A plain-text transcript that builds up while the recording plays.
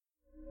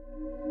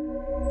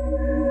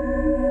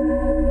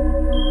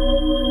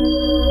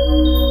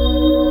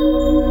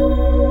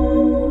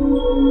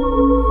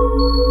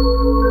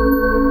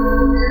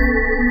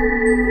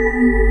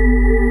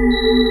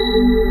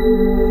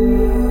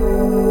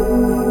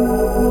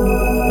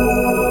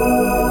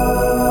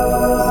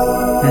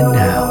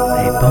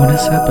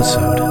this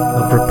episode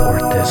of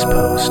Report This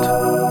Post.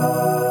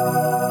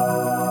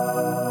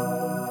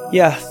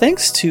 Yeah,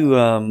 thanks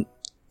to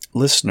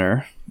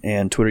listener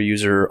and Twitter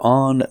user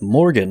On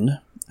Morgan,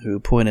 who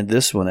pointed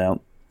this one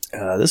out.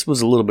 This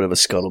was a little bit of a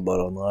scuttlebutt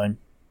online.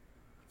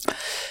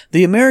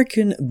 The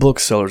American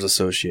Booksellers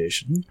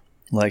Association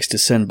likes to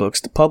send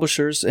books to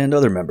publishers and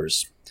other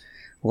members.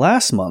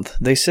 Last month,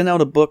 they sent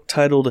out a book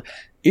titled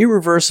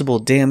Irreversible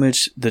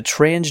Damage, The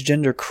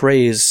Transgender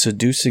Craze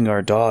Seducing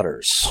Our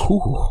Daughters.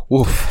 Ooh,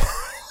 oof.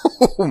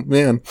 Oh,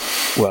 man.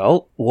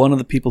 Well, one of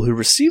the people who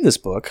received this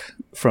book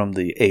from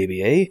the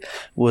ABA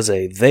was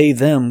a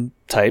they-them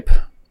type,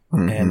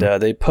 and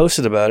they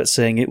posted about it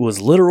saying it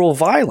was literal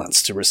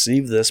violence to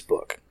receive this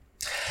book.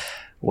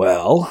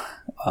 Well,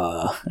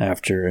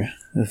 after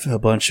a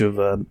bunch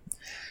of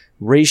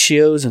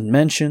ratios and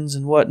mentions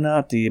and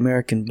whatnot, the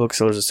American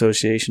Booksellers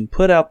Association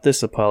put out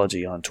this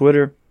apology on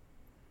Twitter.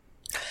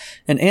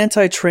 An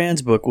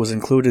anti-trans book was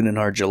included in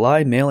our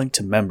July mailing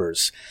to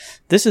members.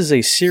 This is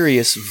a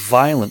serious,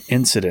 violent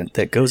incident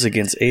that goes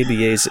against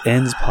ABA's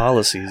ends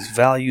policies,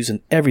 values,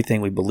 and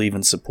everything we believe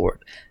and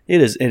support.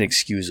 It is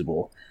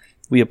inexcusable.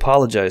 We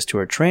apologize to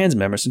our trans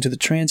members and to the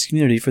trans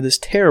community for this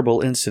terrible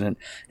incident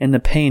and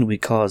the pain we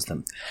caused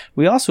them.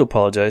 We also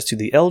apologize to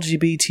the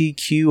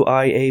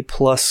LGBTQIA+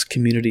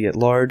 community at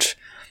large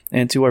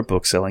and to our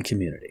bookselling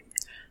community.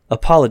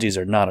 Apologies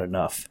are not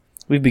enough.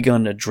 We've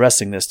begun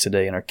addressing this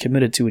today and are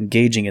committed to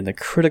engaging in the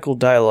critical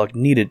dialogue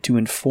needed to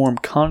inform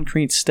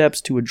concrete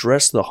steps to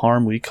address the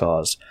harm we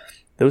caused.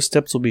 Those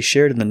steps will be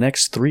shared in the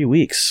next 3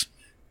 weeks.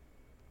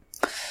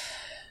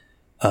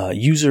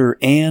 User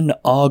Anne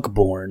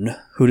Ogborn,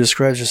 who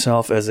describes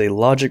herself as a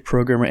logic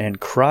programmer and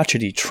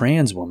crotchety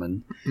trans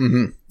woman,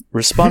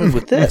 responded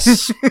with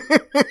this.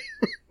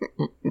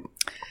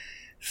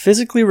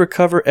 Physically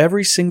recover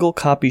every single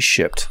copy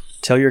shipped.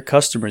 Tell your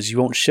customers you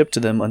won't ship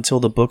to them until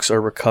the books are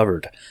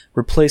recovered.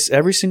 Replace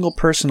every single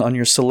person on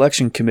your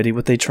selection committee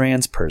with a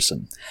trans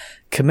person.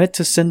 Commit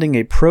to sending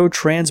a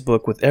pro-trans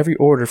book with every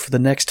order for the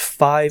next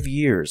 5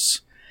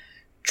 years.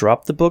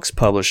 Drop the book's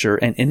publisher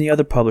and any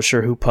other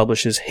publisher who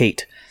publishes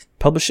hate.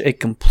 Publish a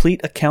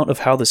complete account of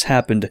how this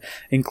happened,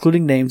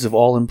 including names of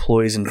all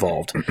employees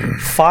involved.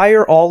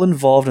 Fire all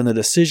involved in the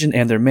decision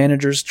and their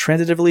managers,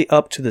 transitively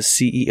up to the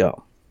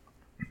CEO.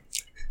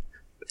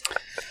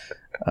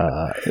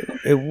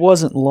 It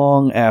wasn't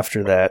long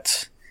after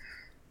that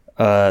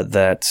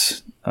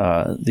that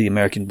the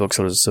American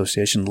Booksellers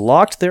Association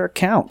locked their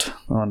account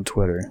on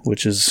Twitter,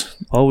 which is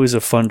always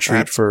a fun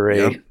treat for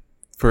a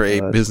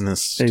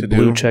business a to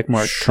blue do.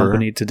 checkmark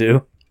company to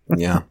do.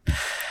 Yeah.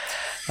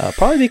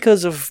 Probably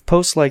because of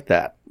posts like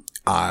that,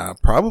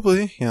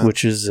 Probably. Yeah.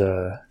 which is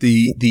the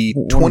one of the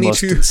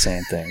most 22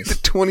 insane things. the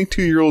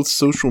 22-year-old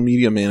social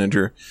media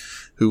manager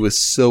who was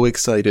so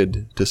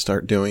excited to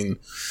start doing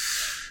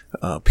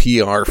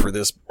PR for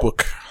this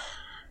book,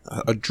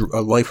 a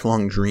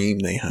lifelong dream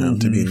they have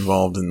to be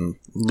involved in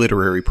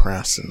literary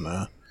press,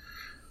 and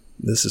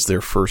this is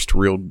their first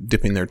real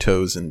dipping their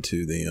toes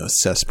into the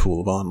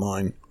cesspool of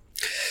online.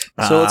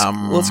 So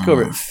let's go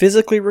over it.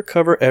 Physically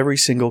recover every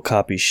single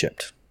copy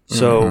shipped.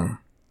 So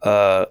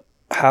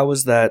how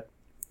is that?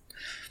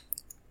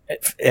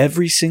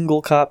 Every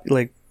single copy,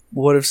 like,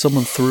 what if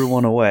someone threw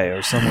one away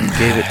or someone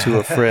gave it to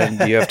a friend?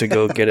 Do you have to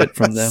go get it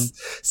from them?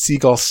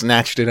 Seagull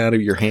snatched it out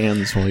of your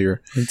hands while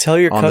you're And tell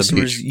your on the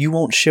customers beach. you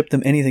won't ship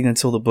them anything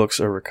until the books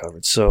are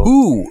recovered. So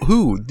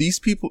Who? These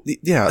people?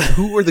 Yeah,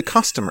 who are the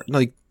customers?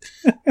 Like,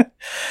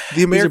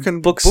 the American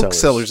booksellers.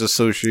 Booksellers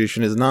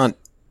Association is not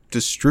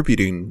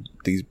distributing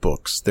these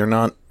books. They're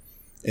not.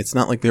 It's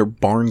not like they're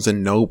Barnes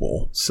and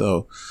Noble.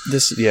 So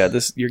this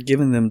you're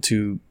giving them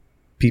to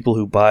people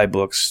who buy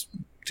books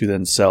to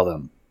then sell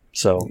them.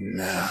 So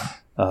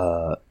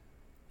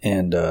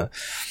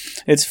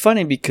it's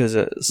funny because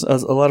a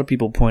lot of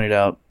people pointed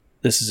out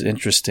this is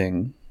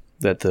interesting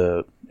that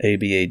the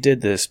ABA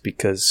did this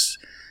because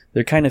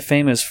they're kind of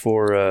famous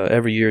for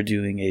every year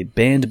doing a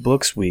banned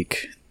books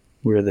week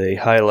where they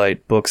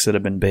highlight books that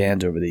have been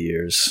banned over the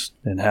years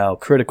and how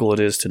critical it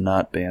is to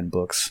not ban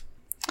books.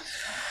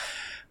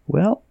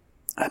 Well,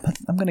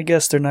 I'm going to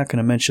guess they're not going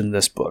to mention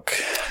this book.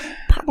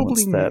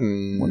 probably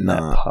When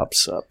that not.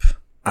 pops up.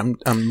 I'm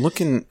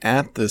looking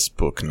at this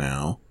book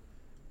now,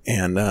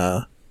 and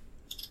the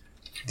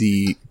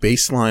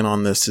baseline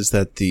on this is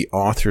that the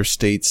author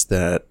states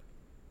that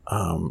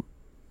a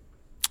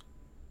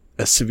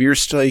severe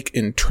spike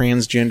in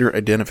transgender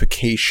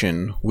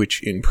identification,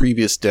 which in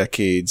previous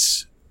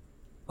decades,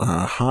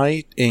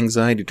 high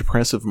anxiety,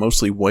 depressive,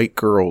 mostly white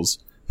girls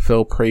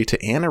fell prey to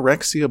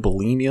anorexia,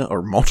 bulimia,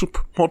 or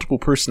multiple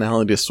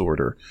personality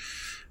disorder.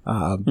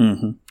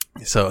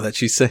 So that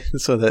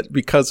so that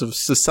because of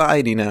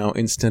society now,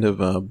 instead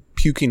of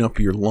puking up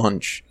your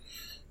lunch,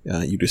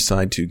 you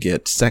decide to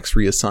get sex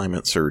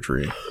reassignment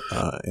surgery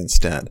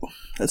instead.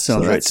 That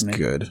sounds right to me.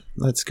 Good.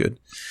 That's good.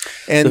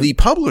 And the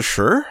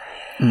publisher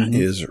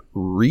is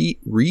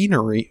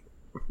Regnery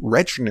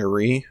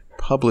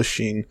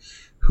Publishing,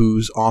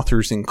 whose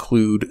authors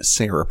include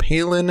Sarah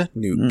Palin,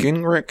 Newt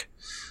Gingrich,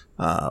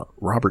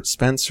 Robert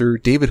Spencer,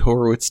 David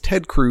Horowitz,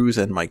 Ted Cruz,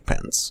 and Mike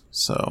Pence.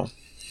 So,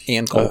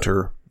 Ann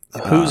Coulter.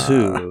 Who's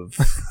who of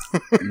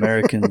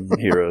American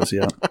heroes,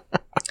 yeah.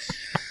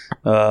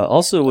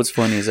 Also, what's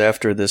funny is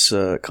after this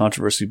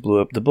controversy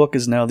blew up, the book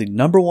is now the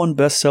 #1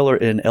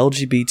 bestseller in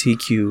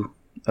LGBTQ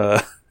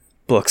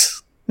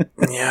books.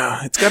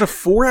 Yeah, it's got a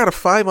 4 out of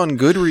 5 on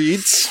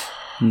Goodreads,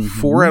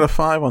 4 out of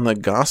 5 on the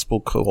Gospel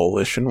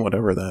Coalition,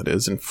 whatever that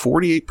is, and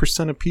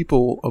 48%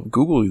 of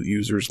Google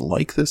users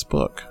like this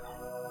book.